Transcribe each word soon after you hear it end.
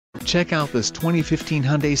Check out this 2015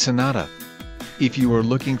 Hyundai Sonata. If you are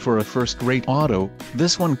looking for a first-rate auto,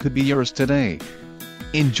 this one could be yours today.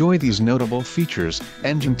 Enjoy these notable features: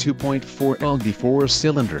 engine 2.4L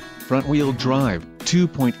D4-cylinder, front-wheel drive,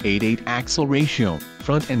 2.88 axle ratio,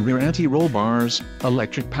 front and rear anti-roll bars,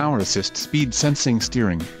 electric power assist speed sensing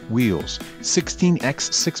steering wheels,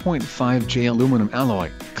 16x6.5J aluminum alloy,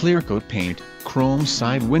 clear coat paint, chrome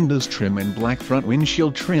side windows trim and black front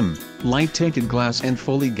windshield trim, light tinted glass and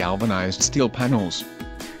fully galvanized steel panels.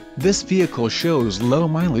 This vehicle shows low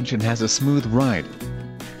mileage and has a smooth ride.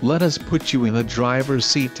 Let us put you in the driver's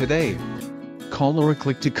seat today. Call or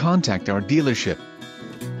click to contact our dealership.